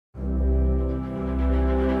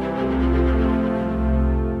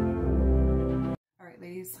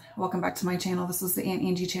guys, welcome back to my channel. This is the Aunt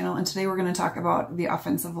Angie channel, and today we're going to talk about the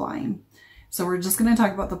offensive line. So we're just going to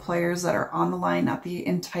talk about the players that are on the line, not the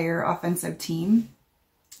entire offensive team.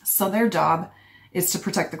 So their job is to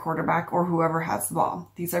protect the quarterback or whoever has the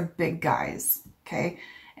ball. These are big guys, okay?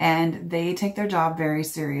 And they take their job very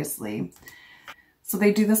seriously. So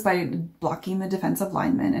they do this by blocking the defensive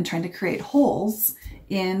linemen and trying to create holes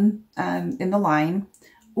in the line,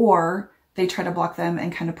 or they try to block them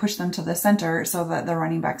and kind of push them to the center so that the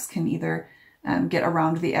running backs can either get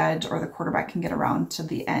around the edge or the quarterback can get around to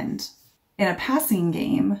the end. In a passing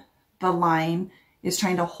game, the line is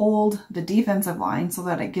trying to hold the defensive line so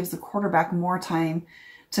that it gives the quarterback more time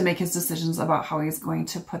to make his decisions about how he's going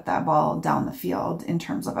to put that ball down the field in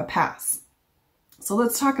terms of a pass. So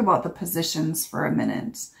let's talk about the positions for a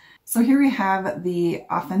minute. So here we have the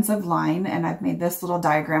offensive line, and I've made this little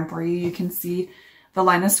diagram for you. You can see the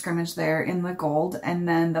line of scrimmage there in the gold, and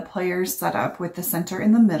then the players set up with the center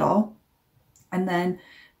in the middle. And then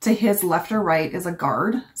to his left or right is a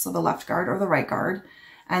guard, so the left guard or the right guard.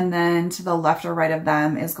 And then to the left or right of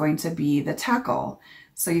them is going to be the tackle.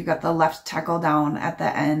 So you've got the left tackle down at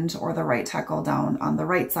the end or the right tackle down on the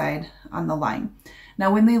right side on the line.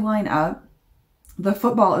 Now when they line up, the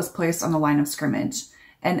football is placed on the line of scrimmage,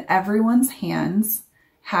 and everyone's hands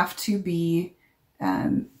have to be,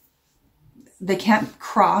 they can't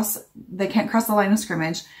cross the line of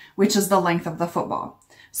scrimmage, which is the length of the football.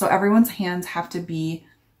 So everyone's hands have to be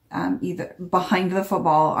either behind the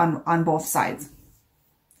football on both sides.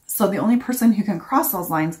 So the only person who can cross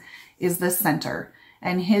those lines is the center,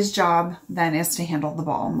 and his job then is to handle the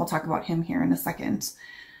ball. And we'll talk about him here in a second.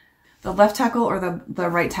 The left tackle or the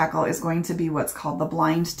right tackle is going to be what's called the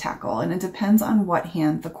blind tackle, and it depends on what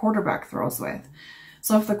hand the quarterback throws with.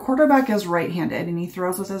 So if the quarterback is right-handed and he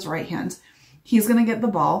throws with his right hand, he's going to get the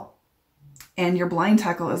ball, and your blind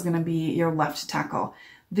tackle is going to be your left tackle.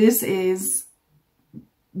 This is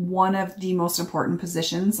one of the most important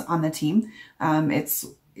positions on the team.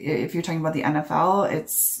 If you're talking about the NFL,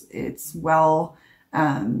 it's well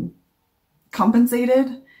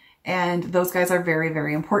compensated, and those guys are very,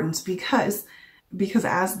 very important because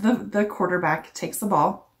as the quarterback takes the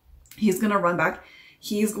ball, he's going to run back,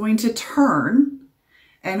 he's going to turn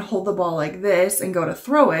and hold the ball like this and go to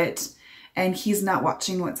throw it, and he's not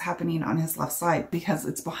watching what's happening on his left side because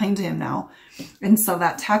it's behind him now. And so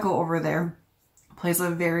that tackle over there plays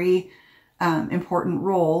a very important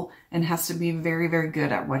role and has to be very, very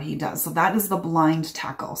good at what he does. So that is the blind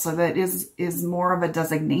tackle. So that is more of a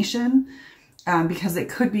designation because it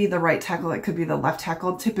could be the right tackle, it could be the left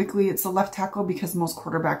tackle. Typically it's the left tackle because most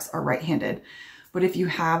quarterbacks are right-handed. But if you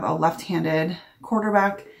have a left-handed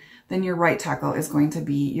quarterback, then your right tackle is going to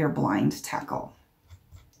be your blind tackle.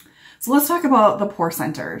 So let's talk about the poor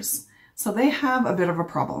centers. So they have a bit of a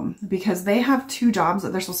problem because they have two jobs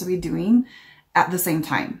that they're supposed to be doing at the same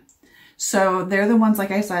time. So they're the ones, like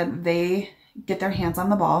I said, they get their hands on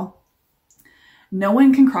the ball. No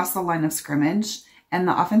one can cross the line of scrimmage, and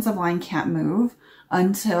the offensive line can't move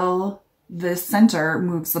until the center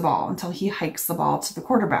moves the ball, until he hikes the ball to the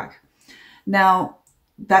quarterback. Now,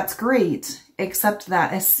 that's great, except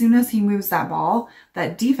that as soon as he moves that ball,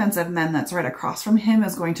 that defensive man that's right across from him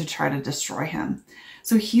is going to try to destroy him.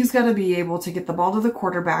 So he's got to be able to get the ball to the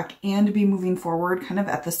quarterback and be moving forward kind of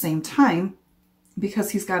at the same time,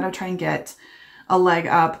 because he's got to try and get a leg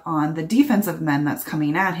up on the defensive men that's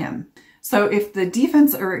coming at him. So if the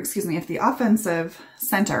offensive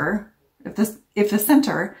center, if the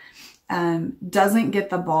center doesn't get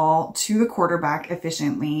the ball to the quarterback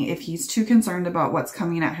efficiently, if he's too concerned about what's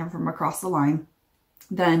coming at him from across the line,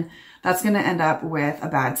 then that's going to end up with a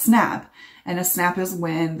bad snap. And a snap is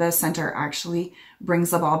when the center actually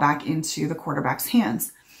brings the ball back into the quarterback's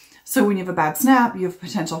hands. So when you have a bad snap, you have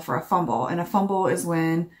potential for a fumble. And a fumble is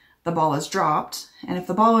when the ball is dropped. And if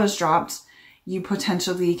the ball is dropped, you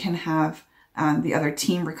potentially can have the other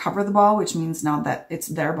team recover the ball, which means now that it's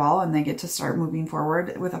their ball and they get to start moving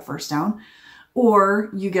forward with a first down. Or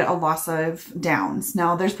you get a loss of downs.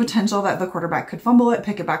 Now there's potential that the quarterback could fumble it,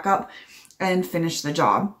 pick it back up, and finish the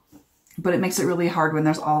job. But it makes it really hard when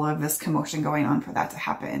there's all of this commotion going on for that to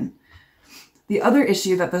happen. The other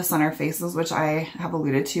issue that the center faces, which I have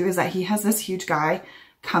alluded to, is that he has this huge guy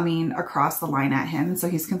coming across the line at him. So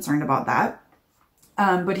he's concerned about that.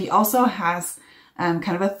 But he also has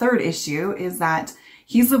kind of a third issue, is that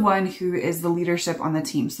he's the one who is the leadership on the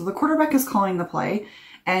team. So the quarterback is calling the play,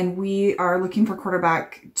 and we are looking for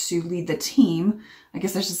quarterback to lead the team. I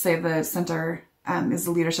guess I should say the center is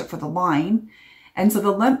the leadership for the line. And so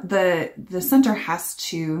the center has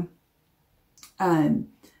to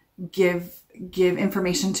give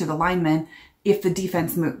information to the linemen if the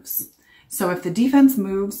defense moves. So if the defense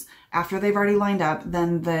moves after they've already lined up,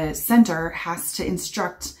 then the center has to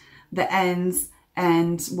instruct the ends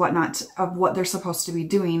and whatnot of what they're supposed to be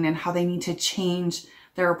doing and how they need to change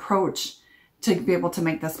their approach to be able to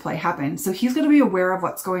make this play happen. So he's going to be aware of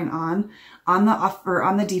what's going on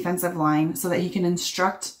the defensive line so that he can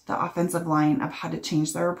instruct the offensive line of how to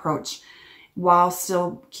change their approach while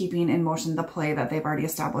still keeping in motion the play that they've already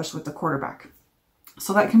established with the quarterback.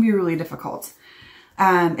 So that can be really difficult.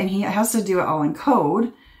 And he has to do it all in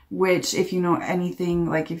code, which if you know anything,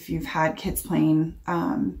 like if you've had kids playing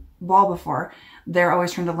ball before, they're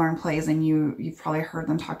always trying to learn plays, and you've probably heard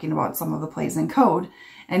them talking about some of the plays in code.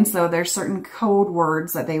 And so there's certain code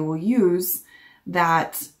words that they will use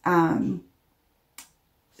that to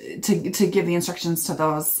give the instructions to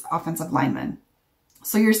those offensive linemen.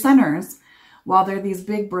 So your centers, while they're these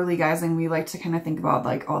big burly guys, and we like to kind of think about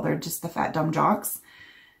like, oh, they're just the fat dumb jocks,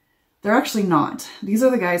 they're actually not. These are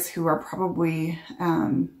the guys who are probably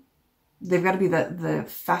they've got to be the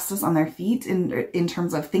fastest on their feet in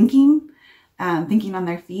terms of thinking on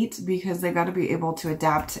their feet, because they've got to be able to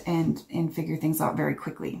adapt and figure things out very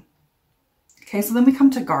quickly. Okay, so then we come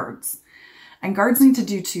to guards. And guards need to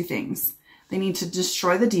do two things. They need to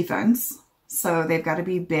destroy the defense. So they've got to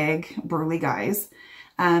be big, burly guys.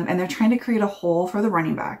 And they're trying to create a hole for the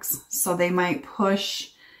running backs. So they might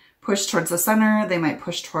push towards the center. They might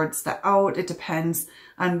push towards the out. It depends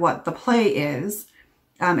on what the play is.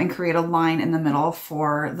 And create a line in the middle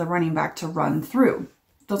for the running back to run through.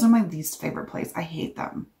 Those are my least favorite plays. I hate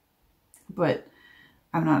them, but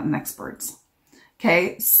I'm not an expert.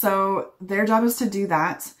 Okay, so their job is to do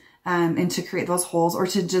that and to create those holes, or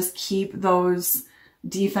to just keep those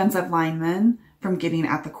defensive linemen from getting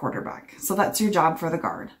at the quarterback. So that's your job for the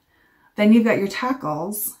guard. Then you've got your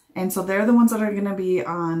tackles, and so they're the ones that are going to be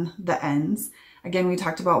on the ends. Again, we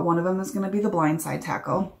talked about one of them is going to be the blindside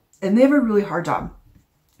tackle, and they have a really hard job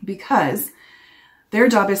because their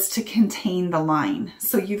job is to contain the line.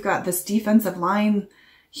 So you've got this defensive line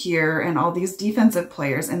here and all these defensive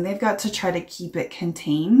players, and they've got to try to keep it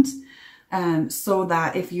contained so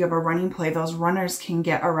that if you have a running play, those runners can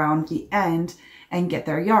get around the end and get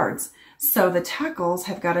their yards. So the tackles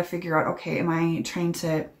have got to figure out, okay, am I trying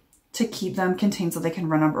to keep them contained so they can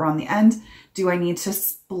run up around the end? Do I need to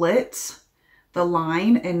split the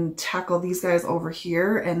line and tackle these guys over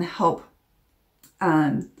here and help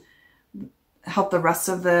the rest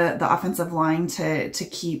of the offensive line to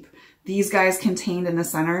keep these guys contained in the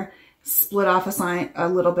center, split off a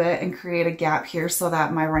little bit and create a gap here so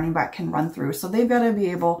that my running back can run through. So they've got to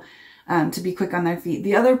be able to be quick on their feet.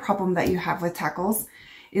 The other problem that you have with tackles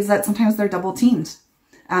is that sometimes they're double teamed.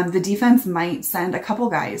 The defense might send a couple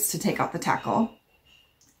guys to take out the tackle.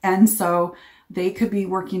 And so they could be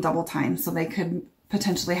working double time. So they could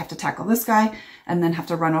potentially have to tackle this guy and then have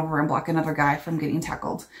to run over and block another guy from getting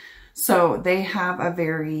tackled. So they have a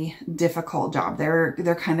very difficult job.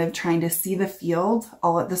 They're kind of trying to see the field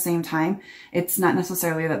all at the same time. It's not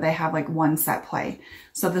necessarily that they have like one set play.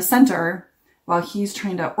 So the center, while he's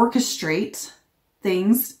trying to orchestrate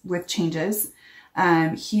things with changes,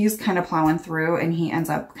 he's kind of plowing through and he ends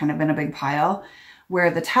up kind of in a big pile, where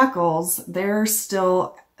the tackles, they're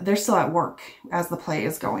still at work as the play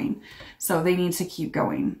is going. So they need to keep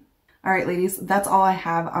going. All right, ladies, that's all I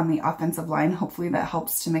have on the offensive line. Hopefully that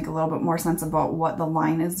helps to make a little bit more sense about what the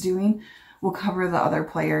line is doing. We'll cover the other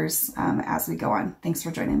players as we go on. Thanks for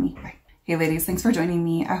joining me. Bye. Hey, ladies, thanks for joining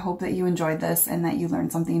me. I hope that you enjoyed this and that you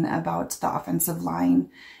learned something about the offensive line.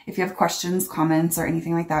 If you have questions, comments, or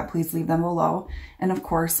anything like that, please leave them below. And of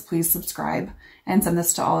course, please subscribe and send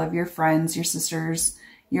this to all of your friends, your sisters,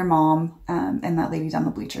 your mom, and that lady down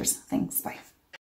the bleachers. Thanks. Bye.